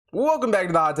Welcome back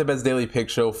to the Hot Tip Bets Daily Pick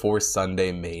Show for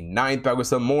Sunday, May 9th. Back with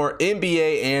some more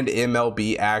NBA and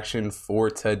MLB action for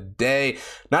today.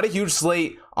 Not a huge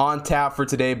slate on tap for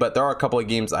today, but there are a couple of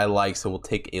games I like, so we'll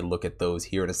take a look at those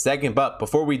here in a second. But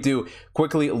before we do,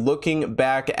 quickly looking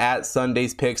back at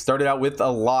Sunday's picks, started out with a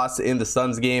loss in the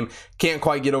Suns game. Can't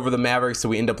quite get over the Mavericks, so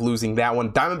we end up losing that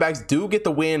one. Diamondbacks do get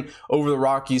the win over the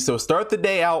Rockies, so start the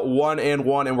day out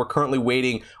 1-1, and we're currently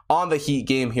waiting on the Heat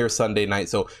game here Sunday night.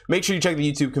 So make sure you check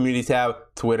the YouTube community tab,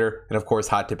 Twitter, and of course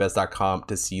hottipbets.com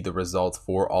to see the results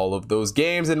for all of those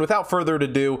games. And without further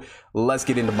ado, let's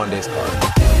get into Monday's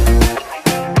card.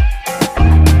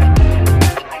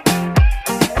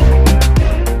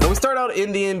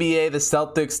 In the NBA, the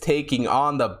Celtics taking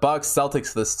on the Bucks.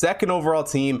 Celtics, the second overall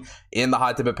team in the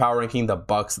Hot Tip Bet Power Ranking. The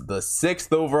Bucks, the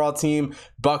sixth overall team.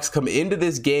 Bucks come into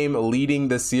this game leading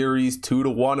the series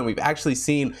 2-1, and we've actually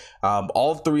seen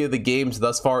all three of the games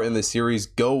thus far in the series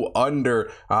go under.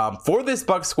 For this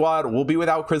Bucks squad, we'll be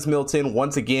without Chris Middleton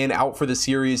once again, out for the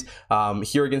series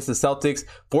here against the Celtics.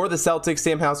 For the Celtics,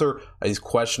 Sam Hauser is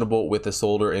questionable with a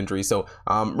shoulder injury, so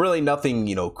really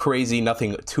nothing crazy,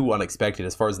 nothing too unexpected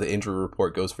as far as the injury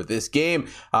report goes for this game.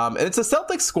 And it's a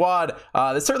Celtics squad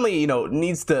that certainly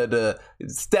needs to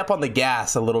step on the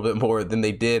gas a little bit more than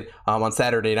they did on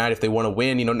Saturday night if they want to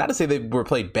win. Not to say they were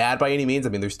played bad by any means. I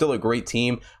mean, they're still a great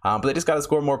team, but they just got to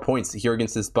score more points here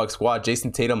against this Bucks squad.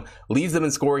 Jason Tatum leads them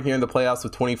in scoring here in the playoffs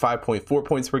with 25.4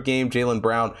 points per game. Jaylen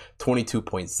Brown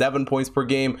 22.7 points per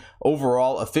game.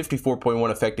 Overall, a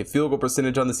 54.1 effective field goal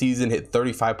percentage on the season, hit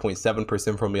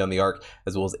 35.7% from beyond the arc,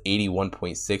 as well as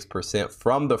 81.6%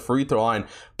 from the free throw line.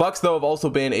 Bucks, though, have also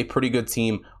been a pretty good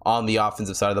team on the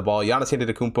offensive side of the ball. Giannis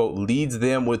Antetokounmpo leads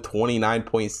them with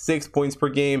 29.6 points per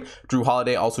game. Drew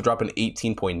Holiday also dropping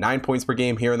 18.9 points per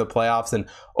game here in the playoffs. And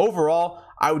overall,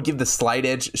 I would give the slight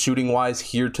edge shooting-wise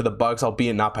here to the Bucks,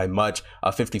 albeit not by much.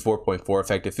 A 54.4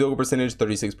 effective field goal percentage,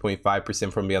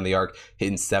 36.5% from beyond the arc,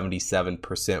 hitting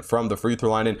 77% from the free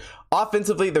throw line. And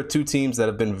offensively, they're two teams that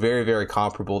have been very, very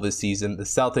comparable this season. The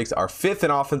Celtics are fifth in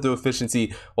offensive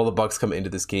efficiency, while the Bucks come into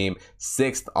this game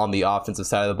sixth on the offensive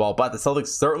side of the ball. But the Celtics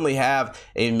certainly have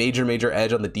a major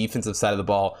edge on the defensive side of the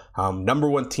ball. Number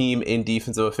one team in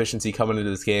defensive efficiency coming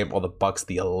into this game, while the Bucks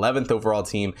the 11th overall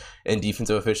team in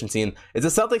defensive efficiency. And it's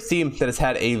a Celtics team that has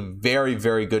had a very,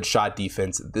 very good shot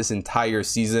defense this entire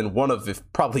season. One of, if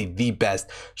probably the best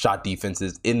shot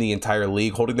defenses in the entire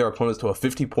league, holding their opponents to a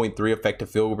 50.3 effective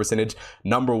field goal percentage.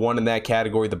 Number one in that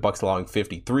category. The Bucks allowing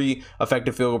 53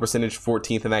 effective field goal percentage,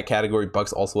 14th in that category.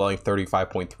 Bucks also allowing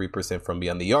 35.3% from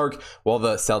beyond the arc, while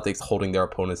the Celtics holding their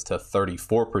opponents to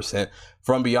 34%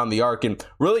 from beyond the arc. And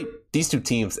really, these two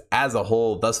teams as a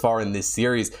whole thus far in this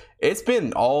series, it's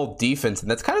been all defense,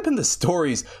 and that's kind of been the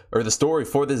story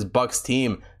for this Bucks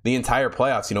team the entire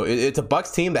playoffs. It's a Bucks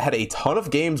team that had a ton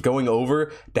of games going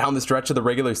over down the stretch of the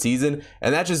regular season,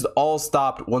 and that just all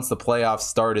stopped once the playoffs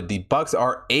started. The Bucks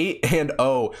are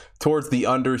 8-0 towards the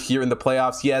under here in the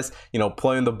playoffs. Yes,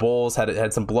 playing the Bulls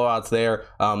had some blowouts there.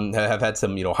 Have had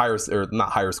some higher, or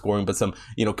not higher scoring, but some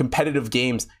competitive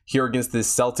games here against the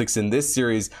Celtics in this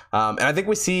series. And I think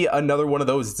we see another one of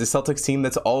those. It's a Celtics team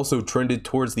that's also trended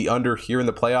towards the under here in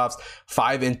the playoffs,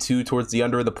 5-2 towards the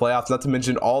under in the playoffs. Not to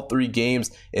mention all three games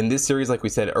in this series, like we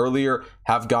said earlier,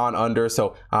 have gone under.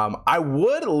 So I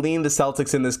would lean the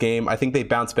Celtics in this game. I think they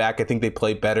bounce back. I think they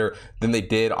play better than they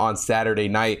did on Saturday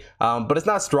night. But it's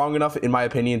not strong enough, in my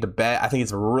opinion, to bet. I think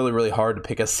it's really, really hard to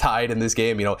pick a side in this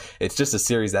game. It's just a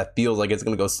series that feels like it's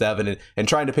going to go 7, and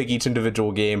trying to pick each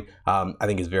individual game, I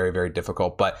think is very, very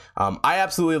difficult. But I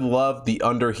absolutely love the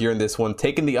under here in this one.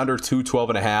 Taking the under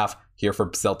 212.5 here for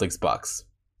Celtics Bucks.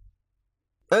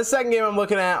 The second game I'm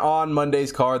looking at on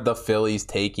Monday's card, the Phillies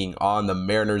taking on the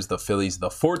Mariners. The Phillies, the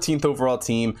 14th overall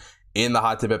team in the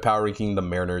Hot Tip Bet Power Ranking. The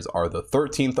Mariners are the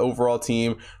 13th overall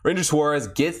team. Ranger Suarez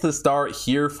gets the start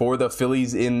here for the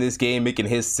Phillies in this game, making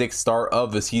his 6th start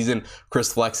of the season.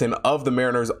 Chris Flexen of the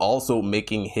Mariners also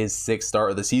making his 6th start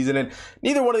of the season. And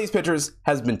neither one of these pitchers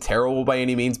has been terrible by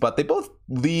any means, but they both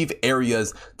leave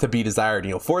areas to be desired.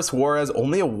 For Suarez,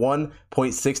 only a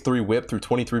 1.63 whip through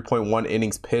 23.1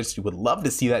 innings pitched. You would love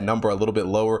to see that number a little bit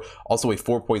lower. Also a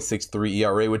 4.63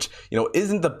 ERA, which,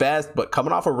 isn't the best, but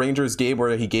coming off a Rangers game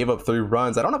where he gave up up 3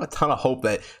 runs. I don't have a ton of hope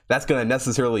that that's going to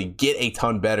necessarily get a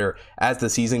ton better as the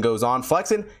season goes on.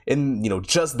 Flexen in,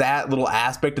 just that little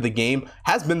aspect of the game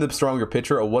has been the stronger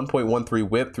pitcher. A 1.13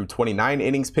 whip through 29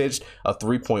 innings pitched, a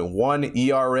 3.1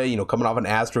 ERA, coming off an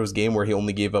Astros game where he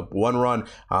only gave up 1 run,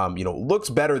 looks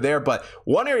better there. But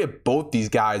one area both these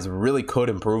guys really could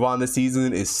improve on this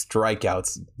season is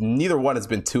strikeouts. Neither one has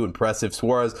been too impressive.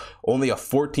 Suarez only a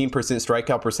 14%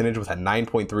 strikeout percentage with a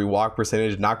 9.3 walk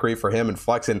percentage, not great for him. And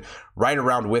Flexen right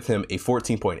around with him, a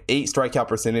 14.8 strikeout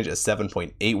percentage, a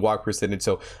 7.8 walk percentage.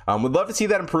 So we'd love to see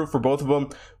that improve for both of them.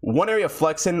 One area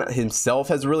Flexen himself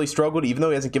has really struggled, even though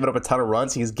he hasn't given up a ton of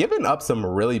runs. He's given up some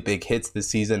really big hits this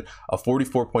season, a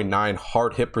 44.9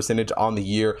 hard hit percentage on the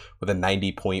year with a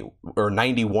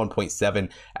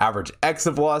 91.7 average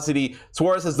exit velocity.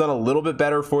 Suarez has done a little bit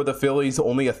better for the Phillies,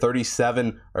 only a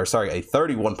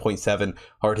 31.7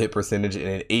 hard hit percentage and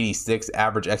an 86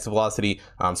 average exit velocity.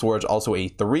 Suarez also a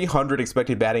 300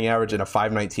 expected batting average and a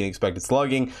 519 expected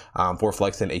slugging. For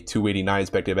Flexen, a 289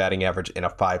 expected batting average and a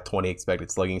 520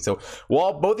 expected slugging. So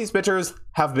while both these pitchers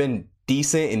have been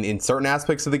decent in certain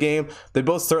aspects of the game, they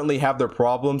both certainly have their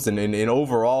problems, and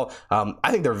overall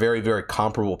I think they're very, very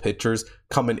comparable pitchers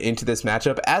coming into this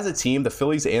matchup. As a team, the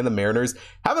Phillies and the Mariners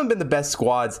haven't been the best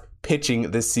squads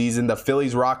pitching this season. The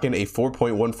Phillies rocking a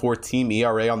 4.14 team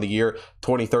ERA on the year,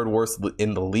 23rd worst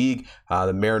in the league.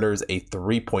 The Mariners a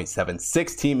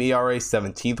 3.76 team ERA,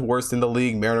 17th worst in the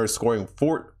league. Mariners scoring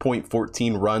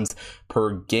 4.14 runs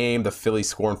per game. The Phillies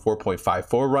scoring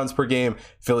 4.54 runs per game.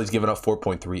 Phillies giving up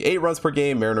 4.38 runs per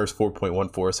game. Mariners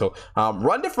 4.14. So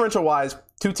run differential wise,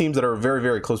 two teams that are very,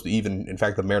 very close to even. In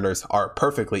fact, the Mariners are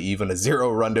perfectly even, a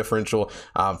 0 run differential.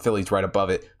 Phillies right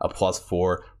above it, a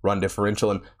 +4 run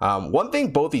differential. And one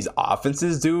thing both these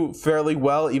offenses do fairly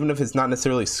well, even if it's not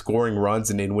necessarily scoring runs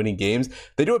and in winning games,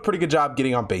 they do a pretty good job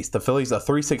getting on base. The Phillies a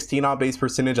 316 on base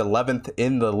percentage, 11th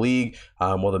in the league,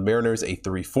 while the Mariners a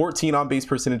 314 on base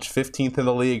percentage, 15th in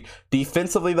the league.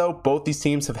 Defensively, though, both these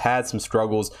teams have had some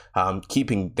struggles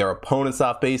keeping their opponents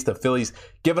off base. The Phillies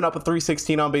giving up a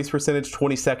 316 on base percentage,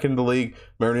 22nd in the league.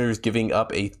 Mariners giving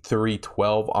up a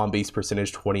 312 on base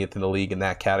percentage, 20th in the league in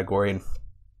that category. And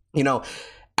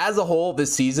as a whole,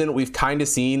 this season, we've kind of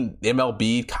seen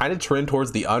MLB kind of trend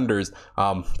towards the unders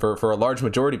for a large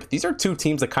majority. But these are two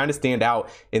teams that kind of stand out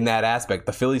in that aspect.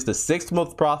 The Phillies, the 6th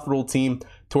most profitable team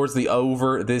towards the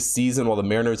over this season, while the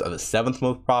Mariners are the 7th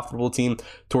most profitable team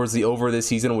towards the over this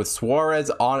season. With Suarez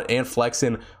on and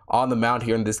Flexen on the mound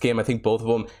here in this game, I think both of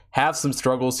them have some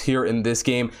struggles here in this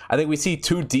game. I think we see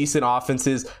two decent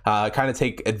offenses kind of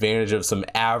take advantage of some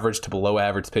average to below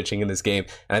average pitching in this game,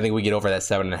 and I think we get over that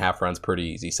 7.5 runs pretty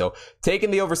easy. So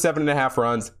taking the over 7.5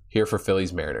 runs here for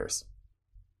Phillies Mariners.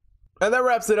 And that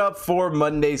wraps it up for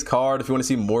Monday's card. If you want to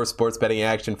see more sports betting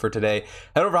action for today,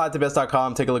 head over to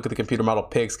hottipbets.com. Take a look at the computer model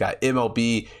picks. Got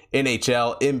MLB,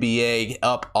 NHL, NBA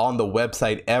up on the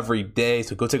website every day.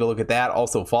 So go take a look at that.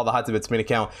 Also, follow the Hot Tip Bets main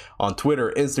account on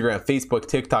Twitter, Instagram, Facebook,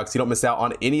 TikTok, so you don't miss out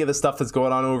on any of the stuff that's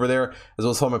going on over there. As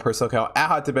well as follow my personal account at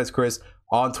Hot Tip Bets Chris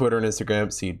on Twitter and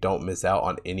Instagram, so you don't miss out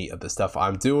on any of the stuff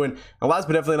I'm doing. And last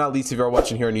but definitely not least, if you are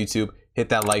watching here on YouTube, hit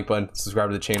that like button, subscribe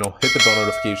to the channel, hit the bell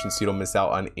notification so you don't miss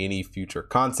out on any future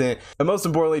content. And most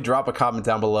importantly, drop a comment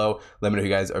down below. Let me know who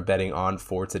you guys are betting on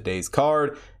for today's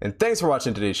card. And thanks for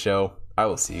watching today's show. I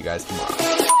will see you guys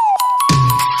tomorrow.